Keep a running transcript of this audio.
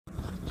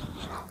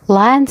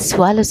Land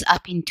swallows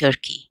up in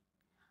Turkey.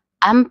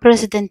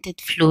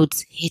 Unprecedented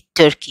floods hit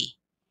Turkey,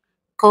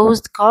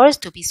 caused cars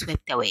to be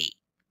swept away.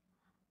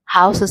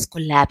 Houses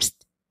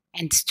collapsed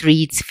and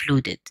streets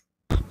flooded.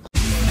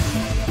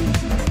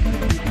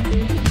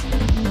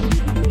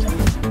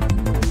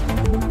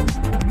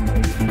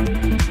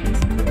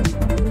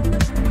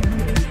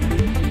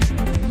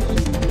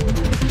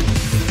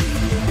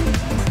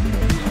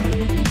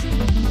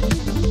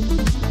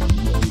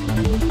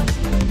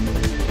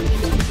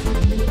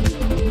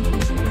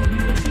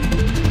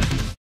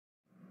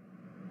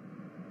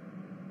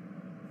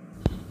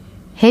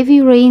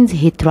 Heavy rains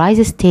hit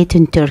Rize state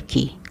in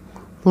Turkey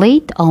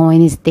late on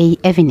Wednesday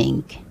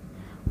evening,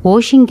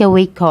 washing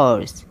away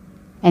cars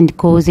and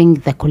causing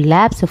the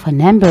collapse of a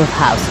number of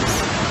houses.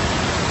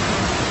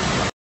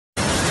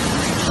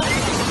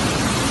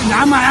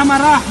 العمى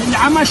راح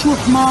العمى شو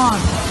حمار.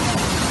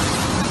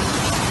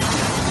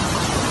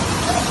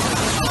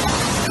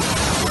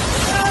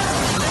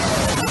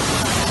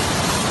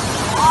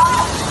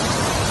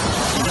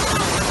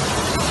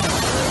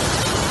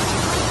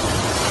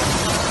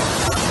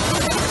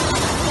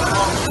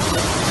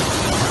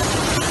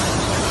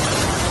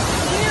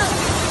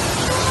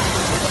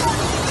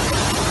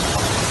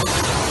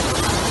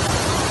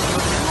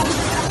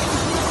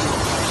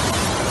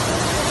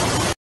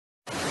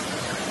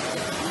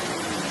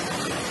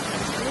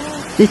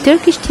 The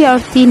Turkish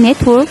TRT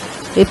network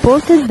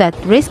reported that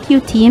rescue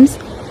teams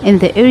in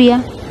the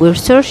area were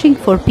searching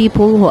for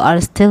people who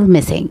are still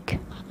missing.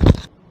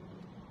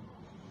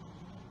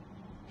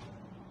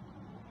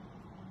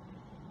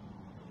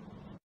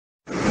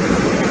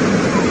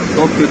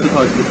 Çok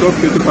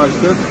kötü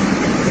kaçtı.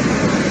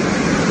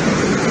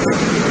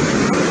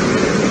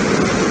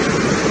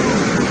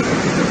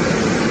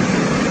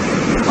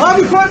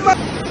 Abi korkma!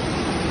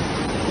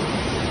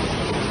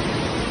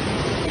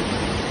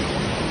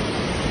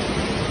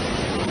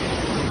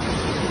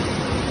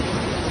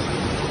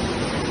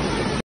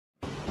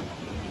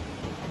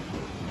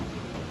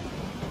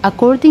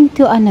 According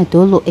to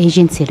Anadolu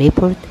Agency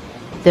report,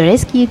 the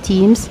rescue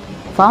teams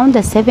found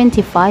a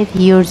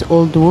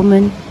 75-year-old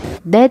woman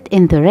dead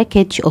in the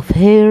wreckage of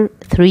her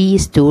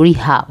 3-story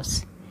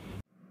house.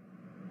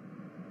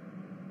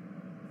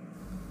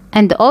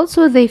 And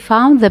also they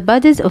found the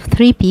bodies of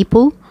 3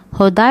 people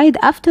who died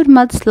after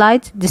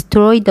mudslides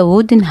destroyed a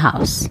wooden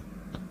house.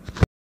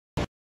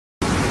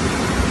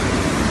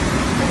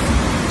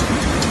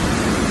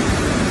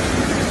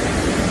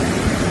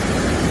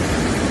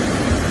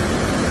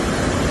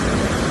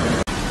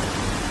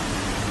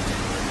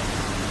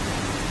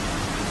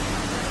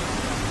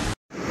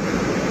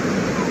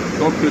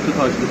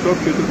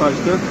 Çok kötü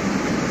kaçtı.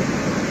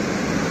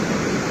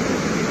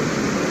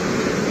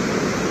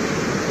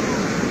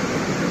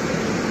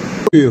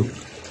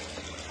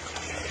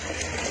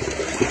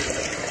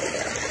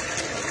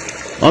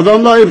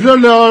 Adamlar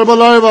iplerle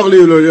arabaları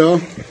bağlıyorlar ya.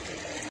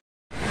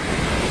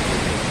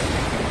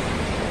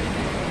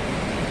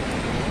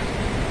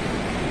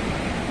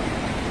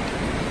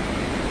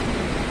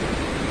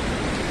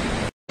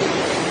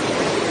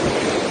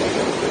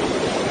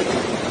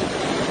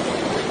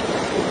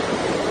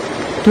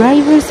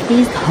 Drivers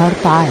faced hard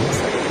times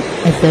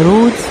as the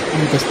roads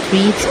and the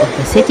streets of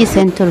the city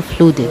center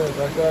flooded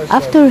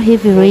after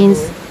heavy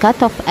rains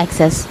cut off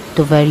access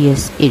to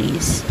various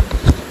areas.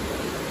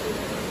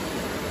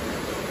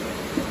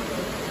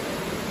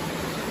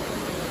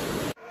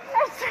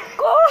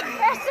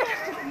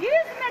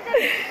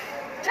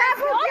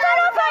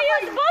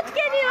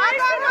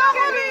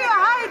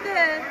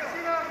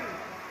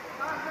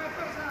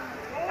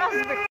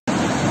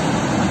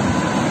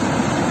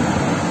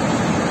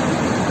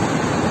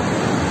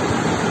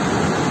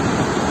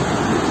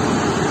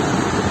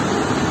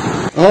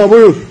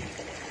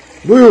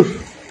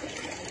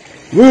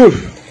 Buyur.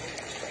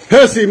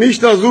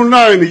 Hesiymiş de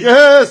zurnaymış.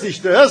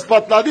 İşte hes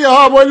patladı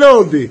ha böyle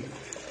oldu.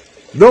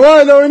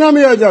 Doğayla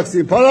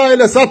oynamayacaksın.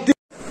 Parayla sattı.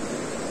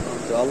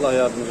 Allah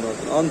yardımcın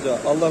olsun. Amca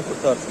Allah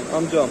kurtarsın.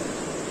 Amcam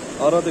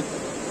aradık.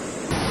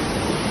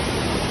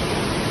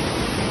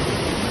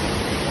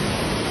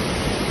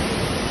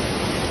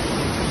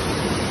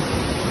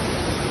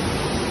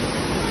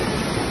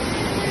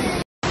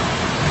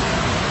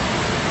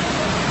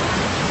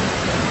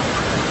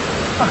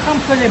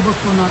 Там коли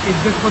виконати,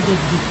 виходить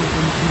звідси.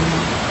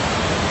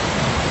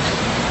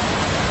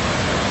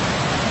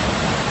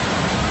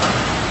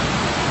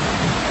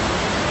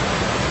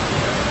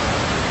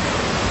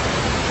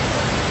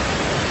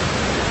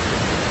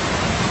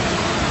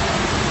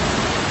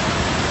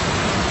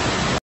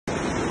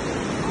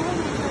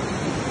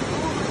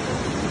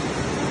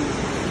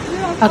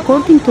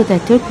 According to the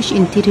Turkish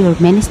Interior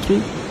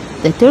Ministry,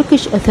 the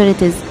Turkish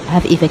authorities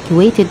have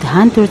evacuated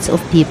hundreds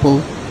of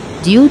people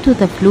due to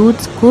the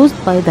floods caused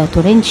by the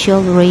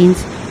torrential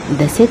rains in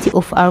the city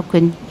of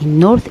Artvin in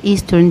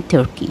northeastern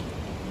Turkey.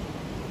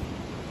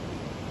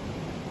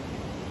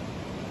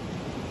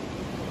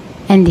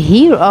 And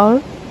here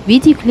are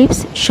video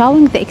clips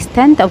showing the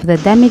extent of the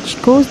damage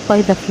caused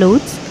by the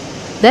floods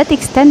that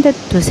extended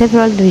to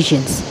several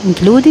regions,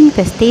 including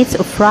the states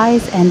of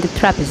Rize and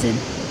Trabzon.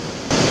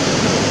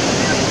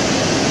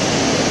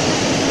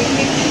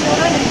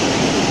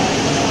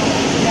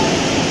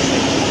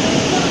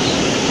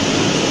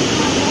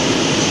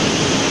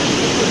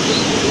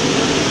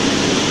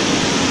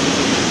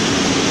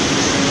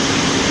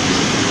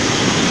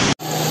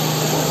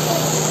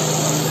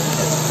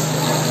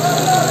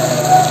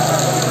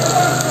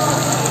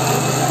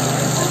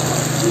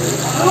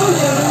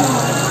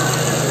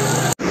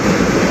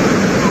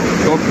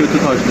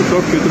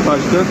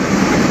 kaçtı.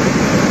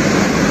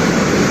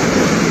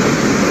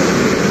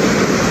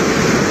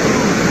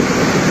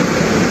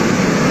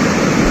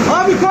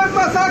 Abi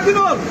korkma, sakin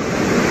ol.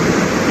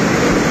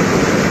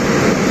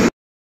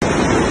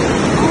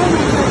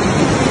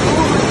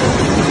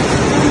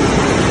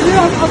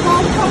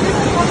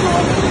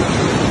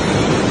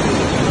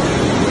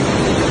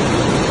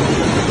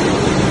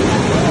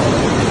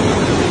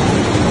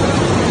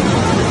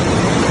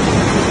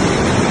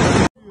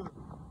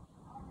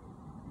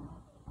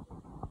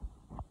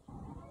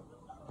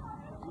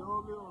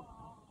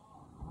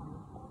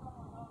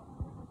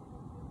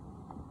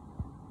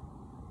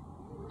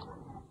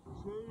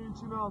 Şeyin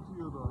içine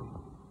atıyordu.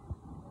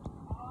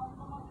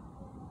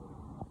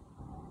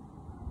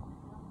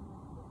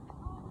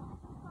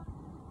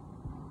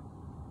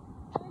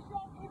 Şu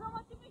an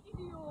İmamat'e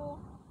gidiyor.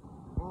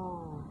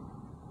 Oo.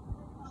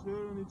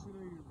 Şeyin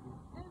içine girdi.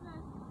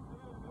 Evet.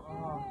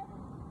 Aa.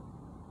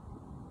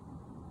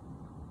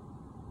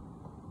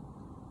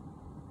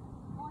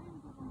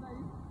 Aynı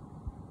durumdayız.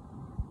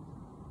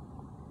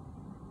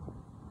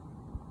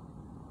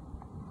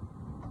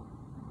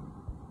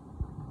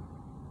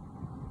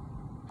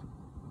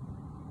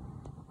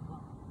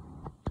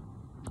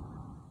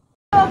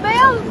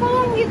 Beyaz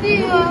balon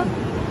gidiyor.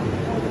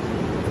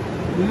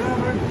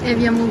 Ev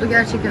yamuldu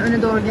gerçekten,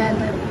 öne doğru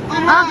geldi.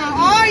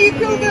 Aa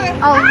yıkıldı.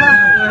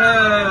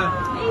 Allah.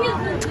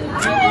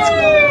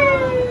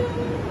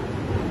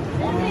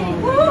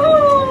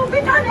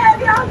 Bir tane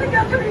ev yandı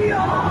götürüyor.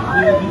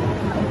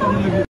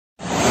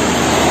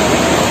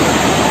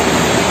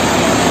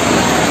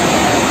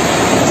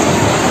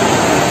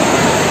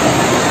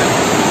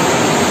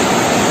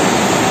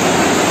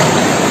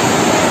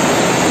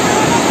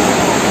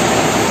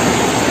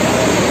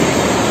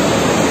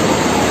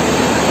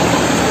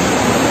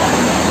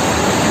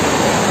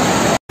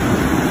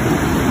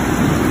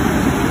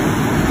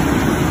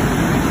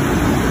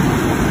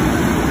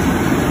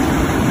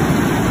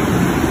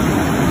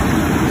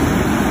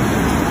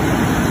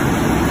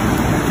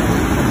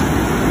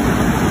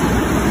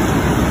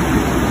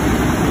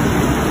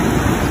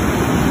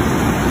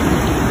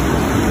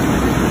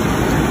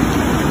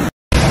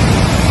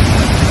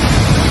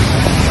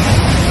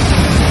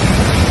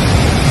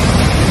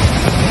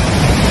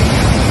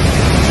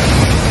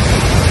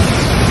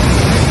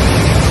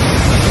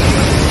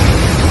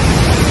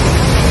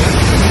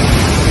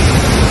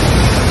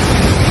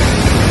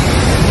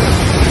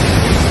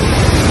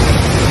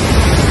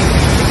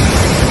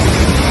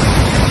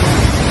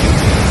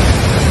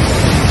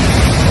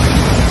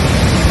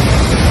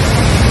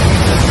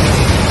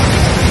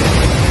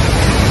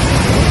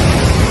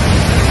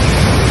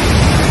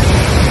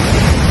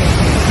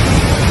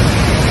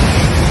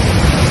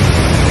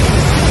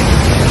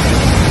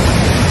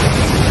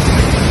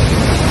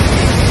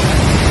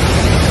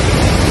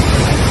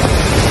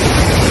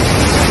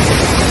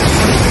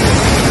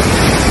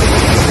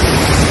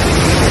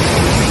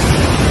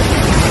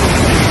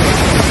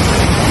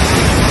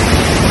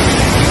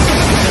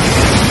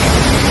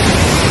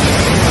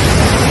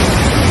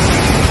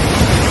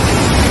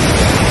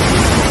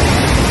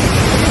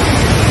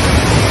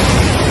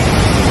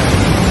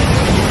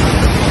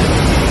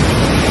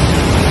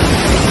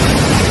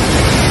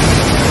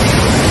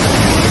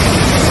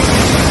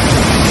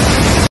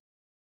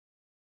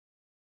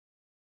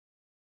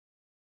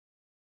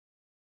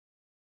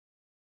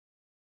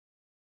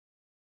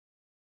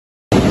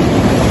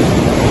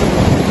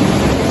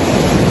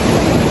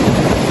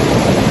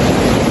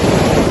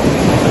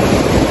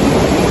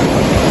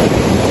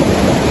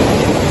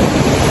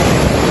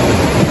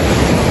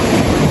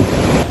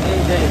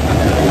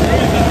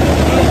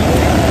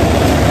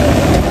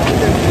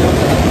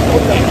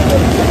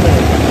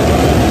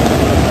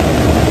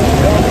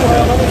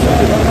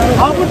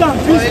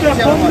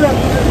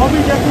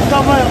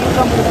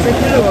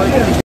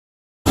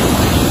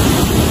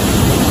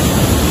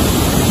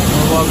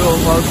 Normalde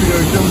olması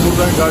gereken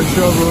buradan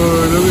karşıya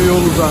böyle bir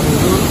yol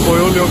uzanıyordu. O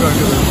yol yok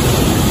arkadaşlar.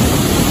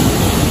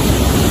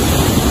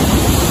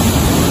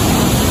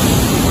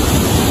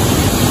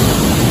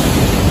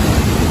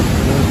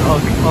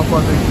 Evet,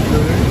 Apat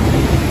ekipleri.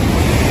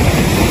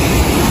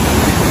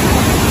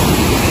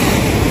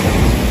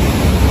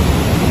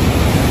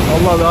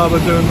 Allah daha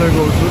beterinden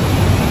korusun.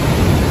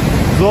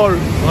 Zor,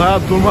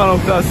 hayat durma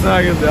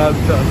noktasına geldi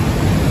adeta.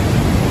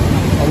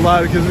 Allah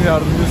herkesin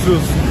yardımcısı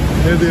olsun.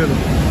 Ne diyelim?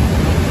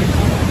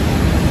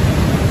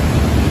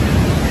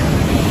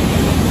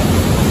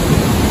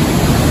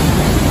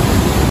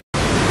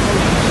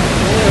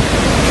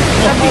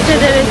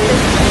 Hatice Deresi.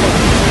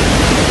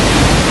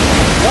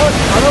 Ya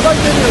araba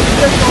geliyor,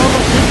 sürekli orada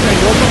gitmeyin,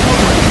 yolda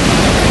kalmayın.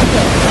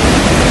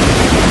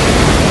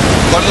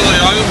 Yukarıda da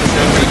yağıyormuş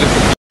ya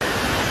köyde.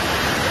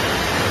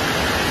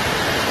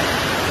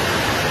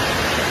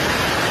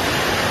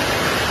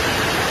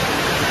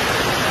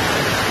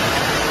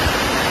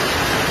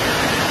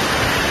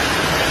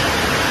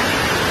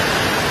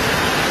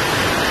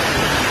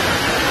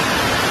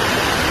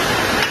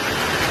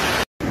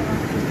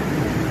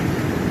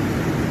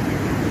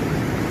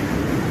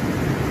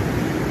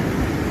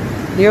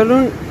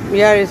 Yolun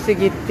Yarısı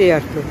gitti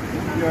artık.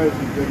 Yarısı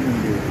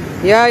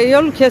dedim. Ya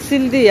yol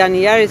kesildi yani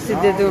yarısı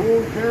dedim.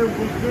 Bu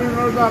kutunun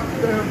orada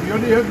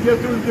yolu hep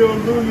getirdi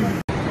olduğu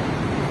gibi.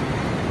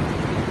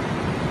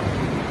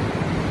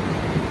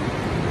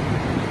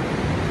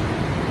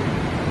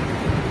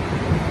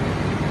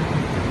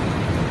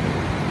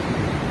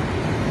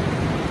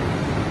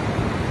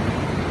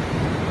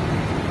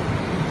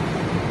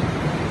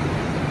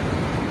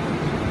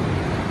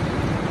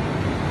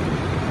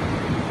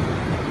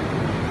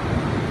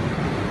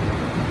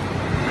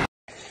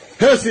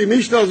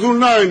 Hesimiş de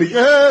zurnaymış.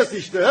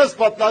 İşte. Hes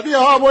patladı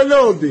ya böyle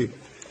oldu.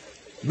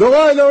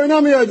 Doğayla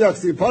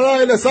oynamayacaksın.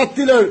 Parayla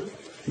sattılar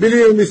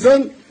biliyor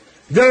musun?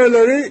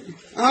 Dereleri.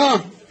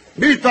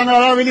 Bir tane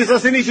Arabi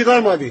lisesini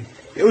çıkarmadı.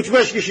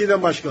 3-5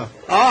 kişiden başka.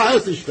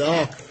 Hes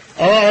işte.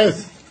 Hes.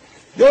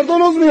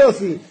 Gördünüz mü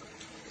Yasin?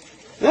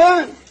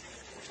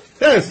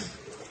 Hes.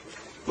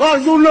 Var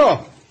zurna.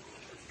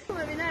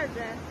 Evi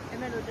nerede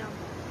Emel hocam?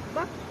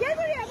 Bak gel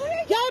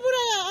buraya. Gel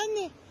buraya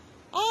anne.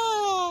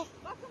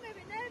 Bakım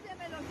evi nerede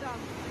Emel hocam?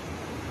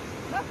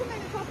 Bakım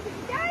evi kapısı.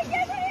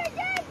 Gel buraya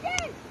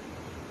gel.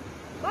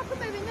 Bakım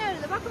evi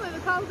nerede? Bakım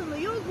evi kaldı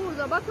mı? Yok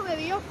burada. Bakım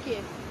evi yok ki.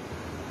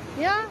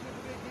 Ya.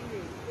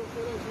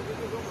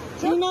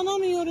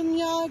 İnanamıyorum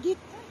ya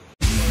gitti.